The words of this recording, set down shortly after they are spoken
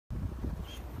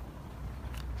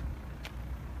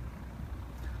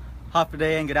Hot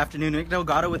day and good afternoon. Nick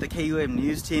Delgado with the KUM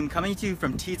News team coming to you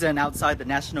from Tiza outside the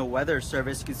National Weather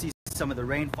Service. You can see some of the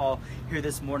rainfall here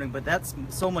this morning, but that's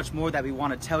so much more that we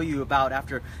want to tell you about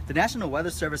after the National Weather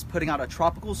Service putting out a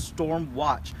tropical storm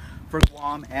watch for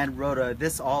Guam and Rota.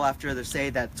 This all after they say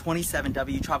that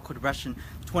 27W, Tropical Depression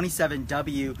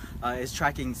 27W, is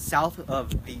tracking south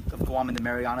of Guam and the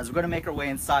Marianas. We're going to make our way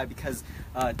inside because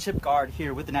Chip Guard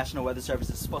here with the National Weather Service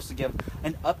is supposed to give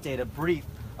an update, a brief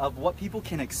of what people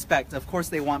can expect. Of course,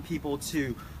 they want people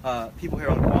here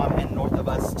on Guam and north of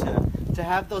us to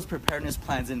have those preparedness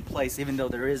plans in place, even though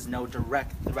there is no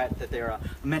direct threat that they're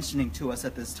mentioning to us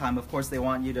at this time. Of course, they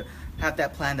want you to have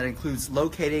that plan that includes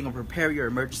locating or prepare your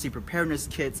emergency preparedness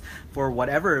kits for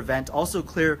whatever event. Also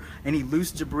clear any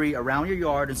loose debris around your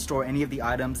yard and store any of the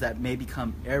items that may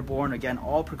become airborne. Again,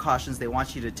 all precautions they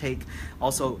want you to take.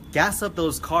 Also, gas up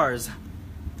those cars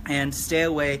and stay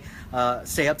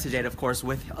up to date, of course,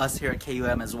 with us here at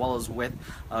KUM, as well as with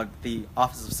the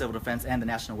Office of Civil Defense and the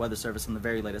National Weather Service on the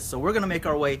very latest. So we're going to make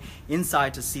our way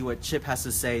inside to see what Chip has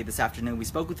to say this afternoon. We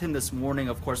spoke with him this morning.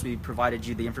 Of course, we provided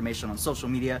you the information on social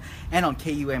media and on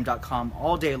KUM.com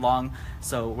all day long.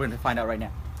 So we're going to find out right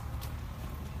now.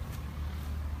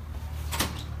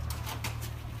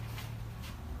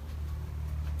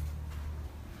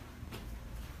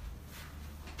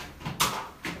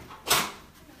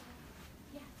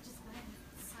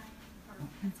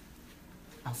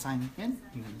 I'll sign in.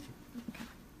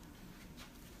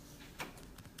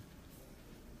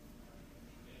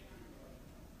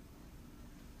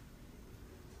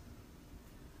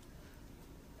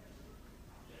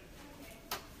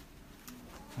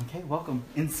 Okay, welcome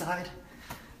inside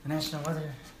the National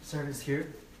Weather Service here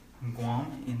in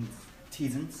Guam in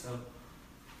Tiza. So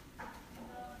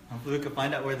hopefully we can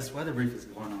find out where this weather brief is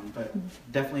going on, but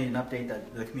definitely an update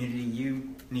that the community,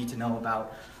 you need to know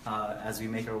about as we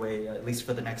make our way, at least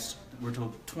for the next, we're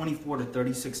told 24 to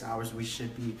 36 hours, we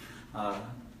should be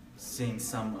seeing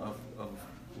some of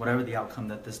whatever the outcome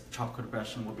that this tropical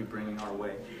depression will be bringing our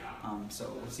way.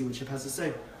 So we'll see what Chip has to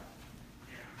say.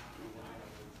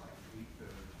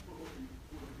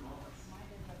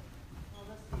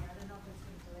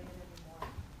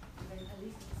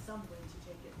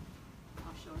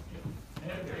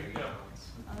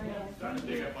 Starting to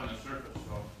dig up on the surface,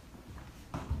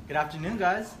 so. Good afternoon,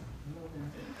 guys.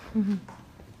 So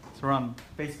we're on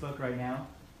Facebook right now.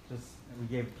 We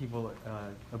gave people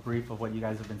a brief of what you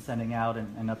guys have been sending out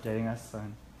and updating us.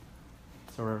 And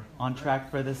so we're on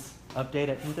track for this update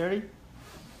at 2:30.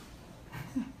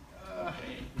 Well,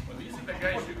 these are the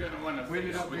guys you're going to want to We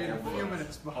ended up being a few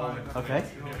minutes behind. Okay.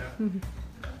 Is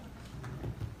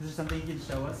there something you can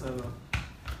show us of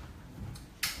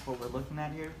what we're looking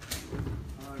at here?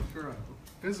 Sure.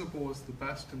 Visible is the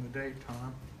best in the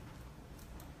daytime.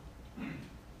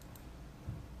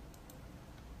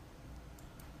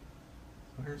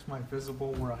 So here's my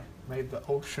visible where I made the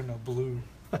ocean a blue.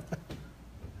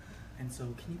 And so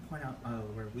can you point out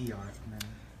where we are? And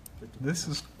then This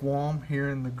is Guam here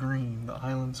in the green. The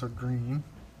islands are green.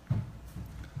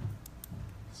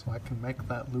 So I can make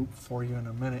that loop for you in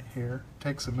a minute here.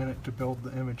 Takes a minute to build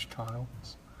the image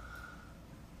tiles.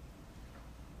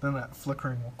 Then that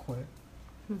flickering will quit.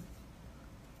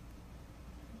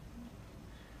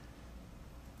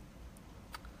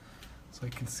 So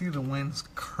you can see the winds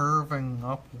curving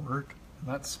upward.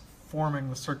 That's forming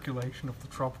the circulation of the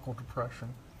tropical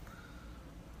depression.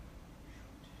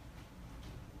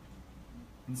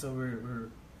 And so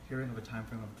we're hearing of a time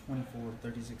frame of 24 to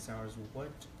 36 hours. What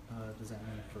does that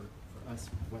mean for us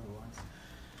weather-wise?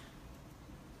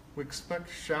 We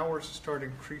expect showers to start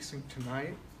increasing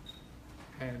tonight,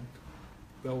 and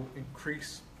they'll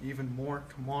increase even more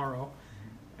tomorrow.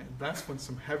 And that's when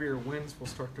some heavier winds will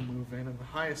start to move in, and the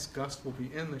highest gust will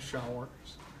be in the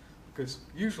showers. Because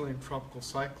usually in tropical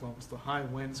cyclones, the high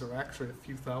winds are actually a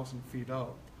few thousand feet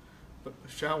up, but the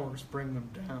showers bring them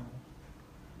down.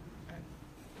 And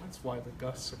that's why the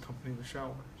gusts accompany the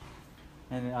showers.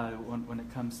 And when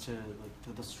it comes to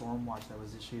the storm watch that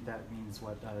was issued, that means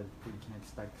what we can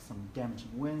expect some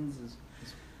damaging winds?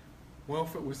 Well,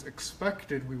 if it was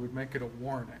expected, we would make it a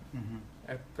warning. Mm-hmm.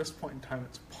 At this point in time,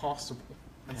 it's possible.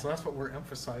 And so that's what we're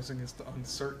emphasizing is the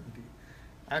uncertainty.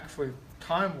 Actually,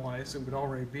 time-wise, it would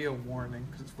already be a warning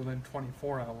because it's within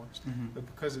 24 hours. Mm-hmm. But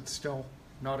because it's still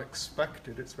not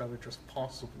expected, it's rather just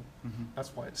possible. Mm-hmm.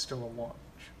 That's why it's still a watch.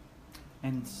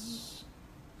 And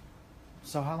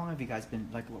so how long have you guys been,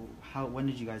 when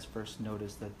did you guys first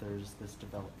notice that there's this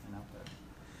development out there?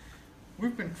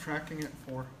 We've been tracking it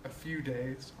for a few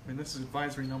days. I mean, this is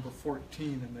advisory number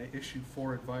 14, and they issue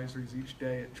 4 advisories each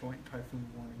day at Joint Typhoon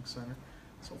Warning Center.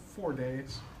 So 4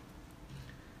 days.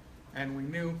 And we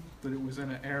knew that it was in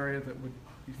an area that would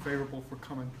be favorable for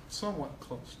coming somewhat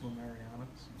close to the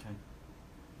Marianas.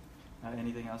 Okay.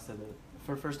 Anything else that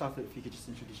first off, if you could just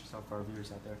introduce yourself for our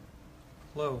viewers out there.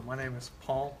 Hello, my name is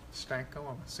Paul Stanko.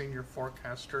 I'm a senior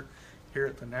forecaster here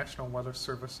at the National Weather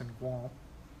Service in Guam.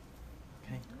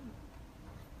 Okay.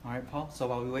 All right, Paul. So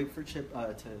while we wait for Chip,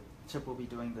 Chip will be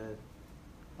doing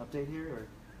the update here, or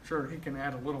Sure, he can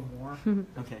add a little more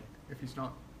okay. if he's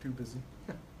not too busy.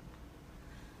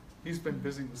 He's been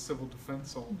busy with civil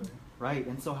defense all day. Right.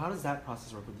 And so how does that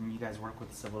process work when you guys work with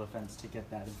the civil defense to get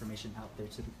that information out there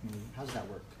to the community? How does that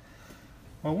work?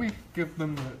 Well, we give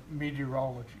them the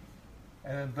meteorology,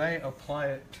 and they apply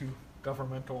it to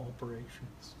governmental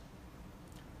operations.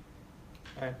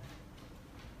 And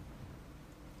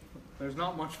there's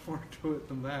not much more to it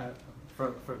than that.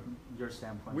 From your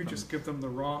standpoint. We just give them the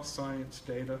raw science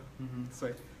data Mm-hmm. and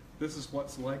say, this is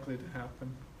what's likely to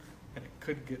happen, and it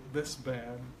could get this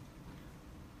bad.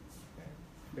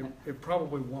 It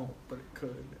probably won't, but it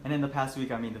could. And in the past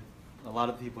week, I mean, a lot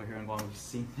of people here in Guam have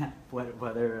seen that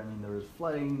weather. I mean, there was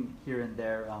flooding here and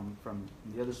there from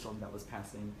the other storm that was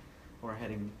passing or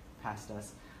heading past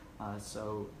us.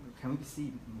 So can we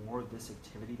see more of this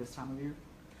activity this time of year?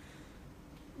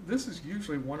 This is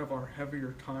usually one of our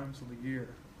heavier times of the year,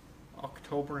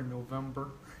 October and November.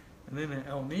 And then in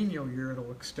El Nino year,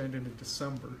 it'll extend into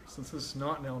December. Since this is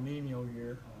not an El Nino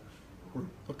year, we're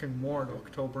looking more at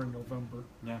October and November.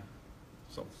 Yeah.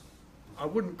 So I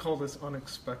wouldn't call this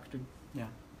unexpected. Yeah.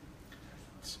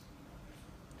 It's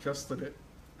just that it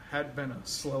had been a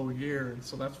slow year, and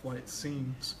so that's why it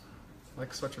seems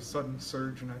like such a sudden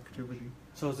surge in activity.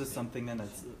 So is this something then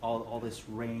that's all this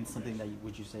rain, something that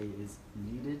would you say is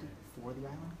needed for the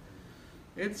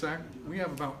island? We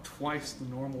have about twice the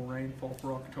normal rainfall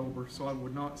for October, so I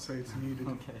would not say it's needed.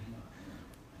 Okay.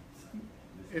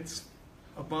 It's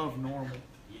above normal.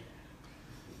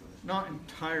 Not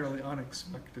entirely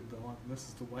unexpected though. I mean, this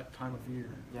is the wet time of year.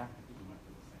 Yeah.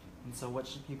 And so what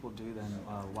should people do then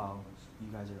while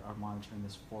you guys are monitoring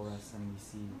this for us and we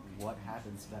see what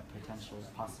happens to that potential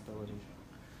possibility?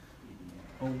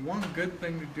 Well, one good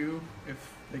thing to do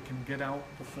if they can get out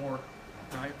before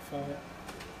nightfall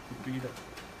would be to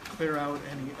clear out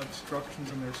any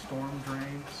obstructions in their storm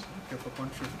drains. If a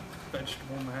bunch of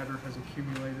vegetable matter has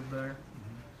accumulated there,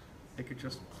 they could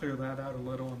just clear that out a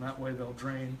little, and that way they'll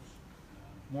drain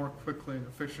more quickly and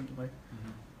efficiently.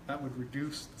 Mm-hmm. That would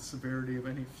reduce the severity of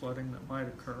any flooding that might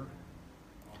occur.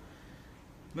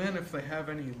 Then if they have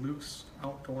any loose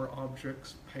outdoor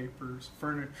objects, papers,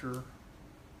 furniture,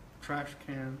 trash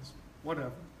cans,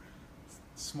 whatever,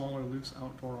 smaller loose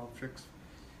outdoor objects,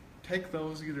 take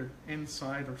those either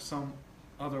inside or some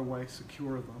other way,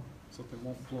 secure them so that they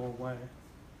won't blow away.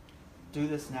 Do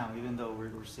this now, even though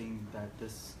we're seeing that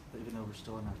even though we're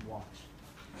still in that watch.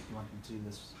 You want them to do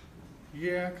this?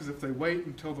 Yeah, because if they wait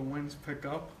until the winds pick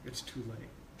up, it's too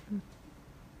late.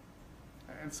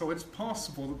 And so it's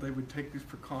possible that they would take these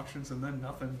precautions and then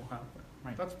nothing will happen.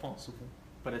 Right. That's possible.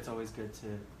 But it's always good to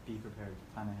be prepared,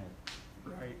 plan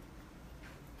ahead. Right.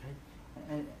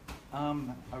 Okay.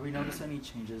 And are we noticing any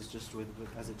changes just with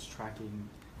as it's tracking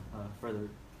further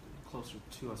closer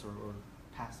to us or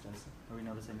past us? Are we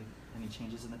noticing any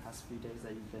changes in the past few days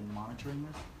that you've been monitoring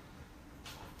this?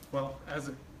 Well, as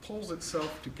it pulls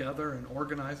itself together and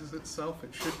organizes itself,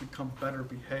 it should become better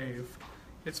behaved.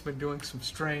 It's been doing some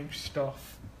strange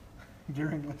stuff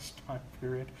during this time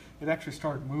period. It actually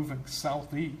started moving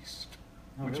southeast,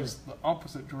 which is the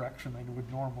opposite direction they would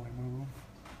normally move.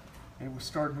 It would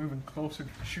start moving closer to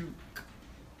Chuk.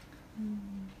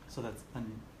 So that's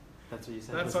what you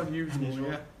said? That's was unusual,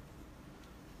 yeah.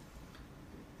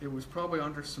 It was probably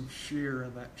under some shear,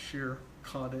 and that shear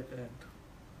caught it, and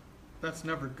that's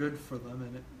never good for them,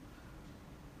 and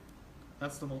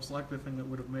that's the most likely thing that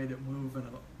would have made it move in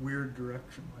a weird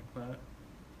direction like that.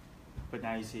 But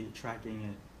now you see it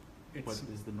tracking it. What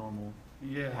is the normal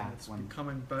Yeah, path it's when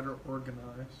becoming better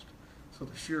organized. So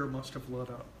the shear must have let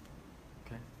up.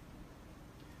 Okay.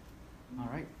 All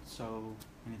right. So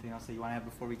anything else that you want to add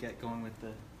before we get going with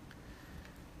the?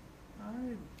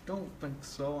 I don't think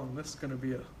so, and this is going to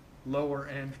be a lower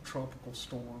end tropical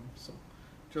storm, so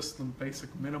just the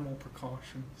basic minimal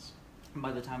precautions.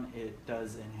 By the time it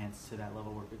does enhance to that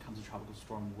level where it becomes a tropical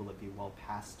storm, will it be well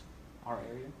past our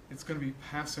area? It's going to be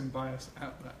passing by us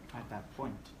at that time. At that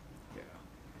point. Yeah.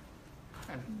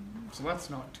 And so that's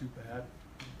not too bad.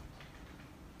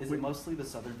 Is it mostly the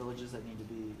southern villages that need to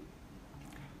be?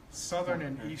 Southern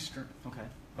and eastern. Okay.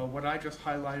 What I just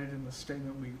highlighted in the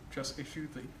statement we just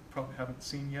issued that you probably haven't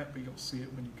seen yet, but you'll see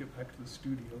it when you get back to the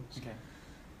studios. Okay.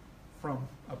 from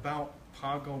about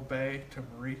Pago Bay to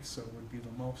Marisa would be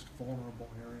the most vulnerable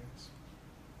areas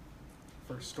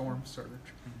for storm surge.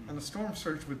 And the storm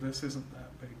surge with this isn't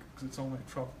that big because it's only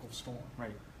a tropical storm.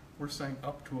 Right. We're saying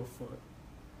up to a foot.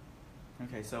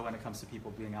 Okay, so when it comes to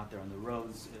people being out there on the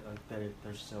roads,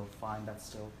 they're still fine, that's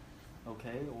still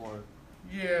okay, or?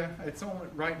 Yeah, it's only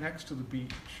right next to the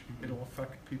beach. It'll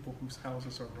affect people whose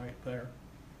houses are right there,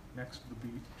 next to the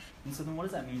beach. And so then what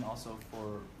does that mean also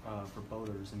for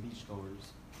boaters and beachgoers?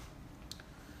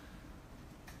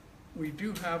 We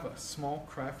do have a small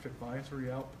craft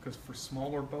advisory out because for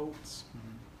smaller boats,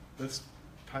 this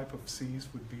type of seas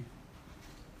would be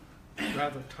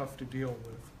rather tough to deal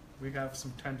with. We have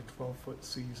some 10 to 12 foot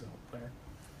seas out there.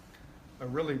 A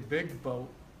really big boat,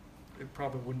 it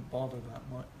probably wouldn't bother that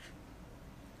much.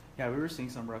 Yeah, we were seeing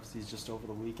some rough seas just over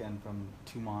the weekend from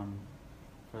Tumon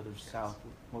further south.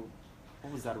 What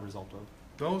was that a result of?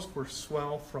 Those were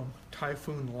swell from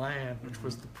Typhoon Lan, which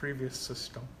was the previous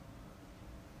system.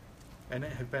 And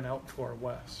it had been out to our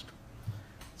west.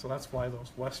 So that's why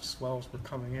those west swells were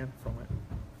coming in from it.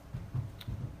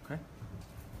 Okay.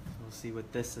 So we'll see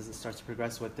what this, as it starts to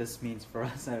progress, what this means for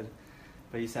us.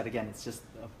 But you said, again, it's just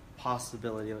a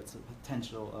possibility, it's a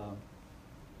potential,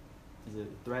 is it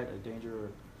a threat, a danger, or?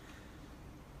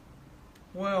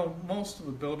 Well, most of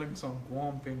the buildings on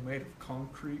Guam being made of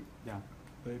concrete, Yeah.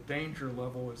 the danger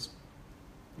level is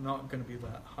not going to be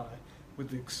that high, with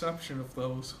the exception of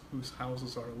those whose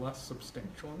houses are less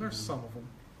substantial, and there's some of them.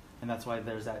 And that's why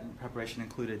there's that preparation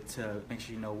included to make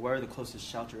sure you know where the closest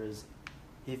shelter is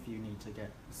if you need to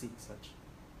seek such.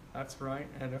 That's right,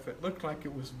 and if it looked like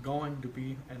it was going to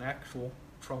be an actual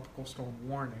tropical storm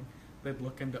warning, they'd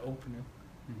look into opening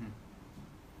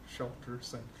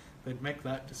shelters, and they'd make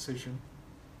that decision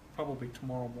probably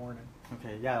tomorrow morning.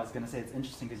 Okay, yeah, I was going to say it's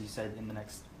interesting because you said in the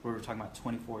next, we were talking about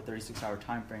 24, 36 hour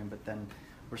time frame, but then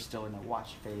we're still in a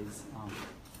watch phase.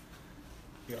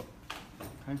 Yep.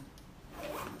 Okay.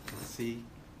 Let's see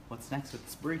what's next with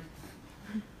Spree.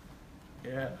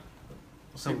 Yeah.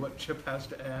 We'll see what Chip has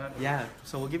to add. Yeah,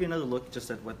 so we'll give you another look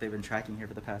just at what they've been tracking here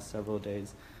for the past several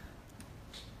days.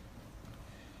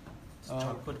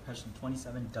 Tropical Depression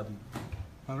 27W.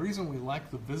 Now the reason we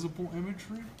like the visible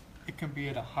imagery, it can be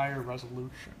at a higher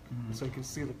resolution, so you can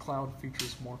see the cloud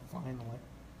features more finely.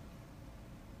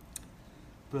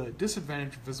 The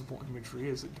disadvantage of visible imagery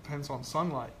is it depends on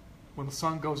sunlight. When the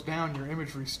sun goes down, your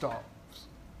imagery stops.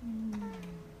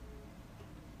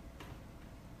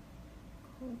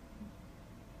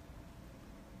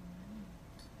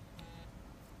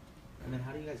 And then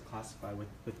how do you guys classify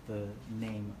with the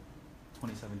name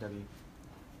 27W?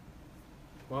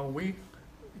 Well, we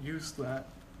use that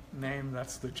name,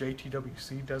 that's the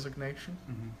JTWC designation.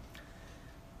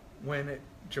 When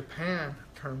Japan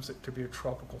terms it to be a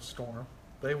tropical storm,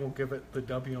 they will give it the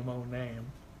WMO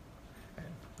name, and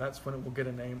that's when it will get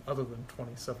a name other than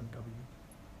 27W.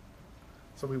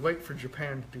 So we wait for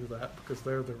Japan to do that because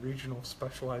they're the regional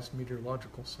specialized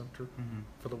meteorological center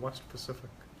for the West Pacific.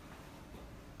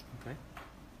 Okay,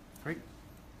 great.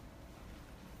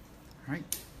 All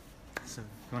right, so you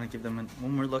want to give them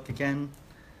one more look again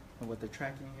at what they're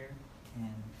tracking here,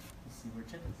 and we'll see where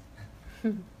Chip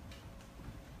is.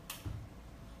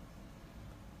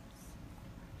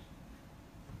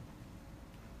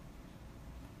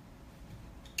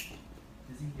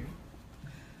 Is he here?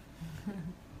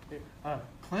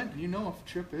 Clint, do you know if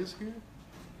Chip is here?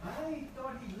 I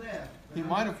thought he left. He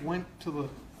might have went to the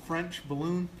French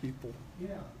balloon people.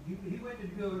 Yeah, he went to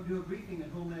do a briefing at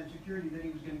Homeland Security, then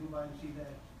he was going to go by and see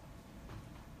that.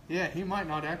 Yeah, he might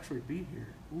not actually be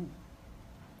here. Ooh.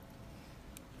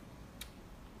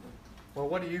 Well,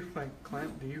 what do you think,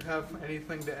 Clint? Do you have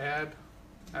anything to add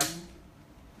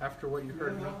after what you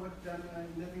heard?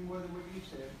 Nothing more than what you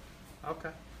said.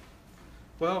 Okay.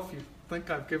 Well, if you think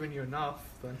I've given you enough,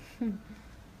 then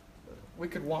we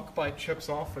could walk by Chip's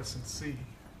office and see.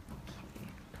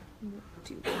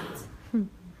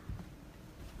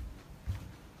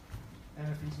 And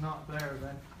if he's not there,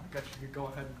 then I guess you could go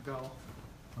ahead and go.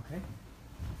 Okay.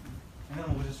 And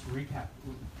then we'll just recap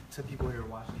to people who are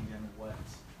watching again what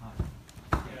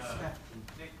expect.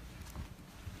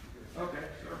 Okay,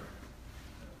 sure.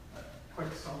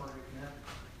 Quick summary again.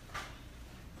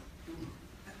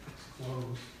 It's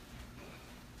closed.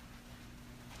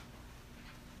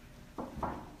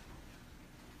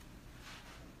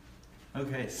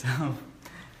 Okay, so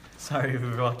sorry we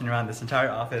were walking around this entire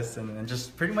office and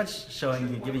just pretty much showing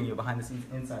you, giving you a behind the scenes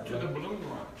inside look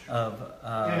of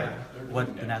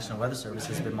what the National Weather Service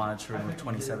has been monitoring with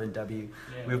 27W.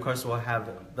 We of course will have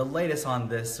the latest on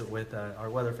this with our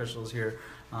weather officials here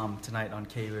tonight on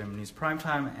KUM News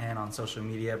Primetime and on social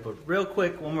media. But real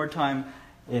quick, one more time,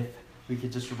 if we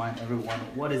could just remind everyone,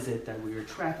 what is it that we are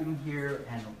tracking here,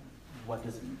 and what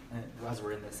does it, as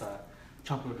we're in this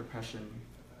tropical depression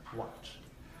watch?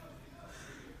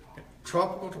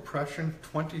 Tropical Depression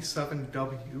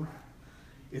 27W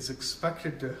is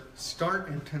expected to start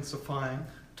intensifying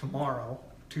tomorrow,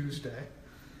 Tuesday.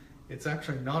 It's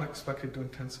actually not expected to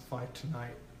intensify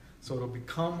tonight. So it'll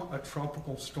become a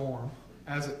tropical storm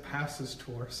as it passes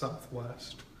to our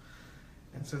southwest.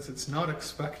 And since it's not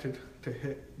expected to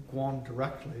hit Guam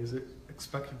directly, is it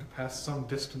expected to pass some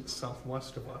distance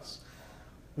southwest of us,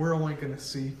 we're only going to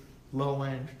see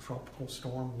low-end tropical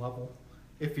storm level,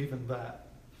 if even that.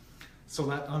 So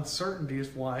that uncertainty is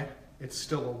why it's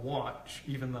still a watch,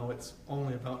 even though it's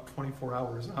only about 24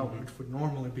 hours out, which would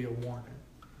normally be a warning.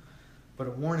 But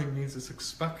a warning means it's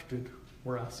expected,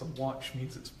 whereas a watch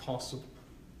means it's possible.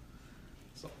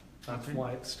 So that's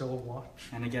why it's still a watch.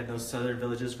 And again, those southern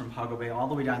villages from Pago Bay all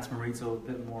the way down to Maurito are a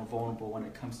bit more vulnerable when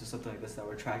it comes to something like this that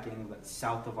we're tracking, but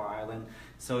south of our island.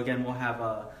 So again, we'll have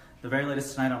the very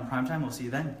latest tonight on Primetime. We'll see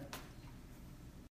you then.